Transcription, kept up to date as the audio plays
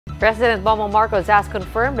President Bongbong Marcos has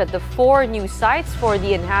confirmed that the 4 new sites for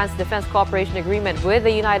the Enhanced Defense Cooperation Agreement with the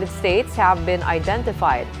United States have been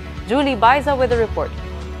identified. Julie Baiza with the report.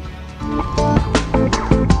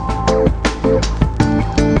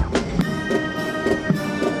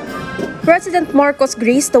 President Marcos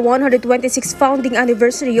graced the 126th founding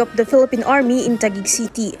anniversary of the Philippine Army in Taguig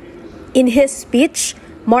City. In his speech,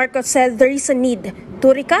 Marcos said there is a need to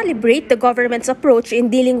recalibrate the government's approach in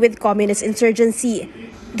dealing with communist insurgency.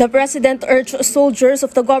 The president urged soldiers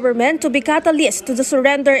of the government to be catalysts to the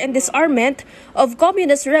surrender and disarmament of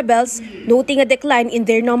communist rebels, noting a decline in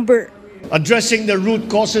their number. Addressing the root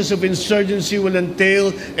causes of insurgency will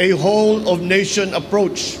entail a whole-of-nation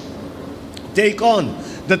approach. Take on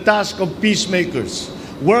the task of peacemakers.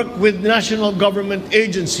 Work with national government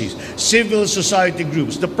agencies, civil society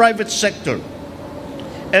groups, the private sector,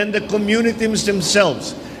 and the communities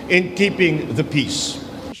themselves in keeping the peace.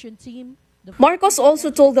 Marcos also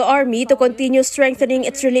told the Army to continue strengthening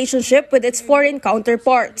its relationship with its foreign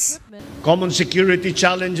counterparts. Common security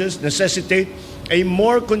challenges necessitate a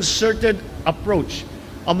more concerted approach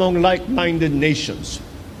among like-minded nations.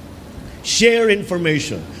 Share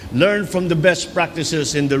information, learn from the best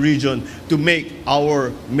practices in the region to make our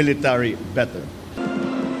military better.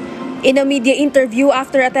 In a media interview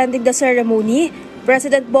after attending the ceremony,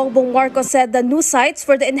 President Bongbong Marcos said the new sites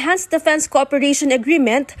for the Enhanced Defense Cooperation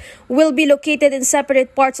Agreement will be located in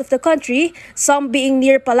separate parts of the country, some being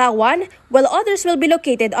near Palawan, while others will be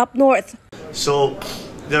located up north. So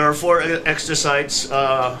there are 4 extra sites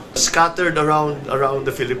scattered around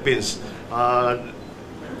the Philippines.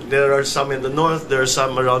 There are some in the north, there are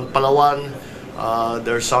some around Palawan,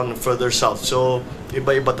 there are some further south. So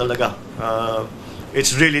iba-iba talaga.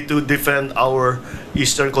 It's really to defend our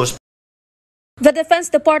eastern coast. The Defense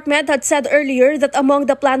Department had said earlier that among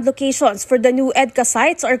the planned locations for the new EDCA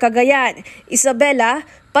sites are Cagayan, Isabela,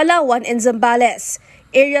 Palawan, and Zambales,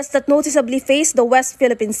 areas that noticeably face the West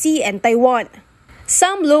Philippine Sea and Taiwan.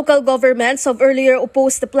 Some local governments have earlier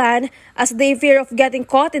opposed the plan as they fear of getting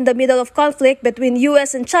caught in the middle of conflict between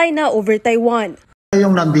US and China over Taiwan.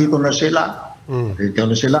 Yung nandito na sila,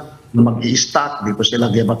 mag-i-stack, dito sila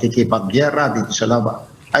makikipag-gyera, dito sila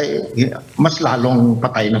ay mas lalong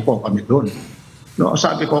patay na po kami doon. No,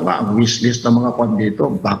 sabi ko nga, ang wishlist ng mga kwan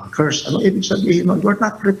dito, backers, ano ibig sabihin? We're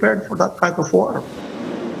not prepared for that kind of war.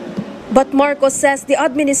 But Marcos says the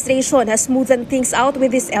administration has smoothened things out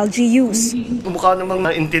with his LGUs. Mukha namang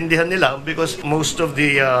naintindihan nila because most of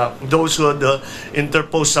the those who had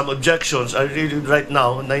interposed some objections are really right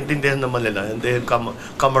now naintindihan naman nila, and they have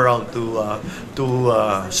come around to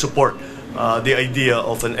support the idea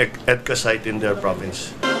of an EDCA site in their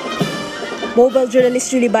province. Mobile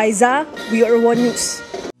journalist Julie Baiza, We Are One News.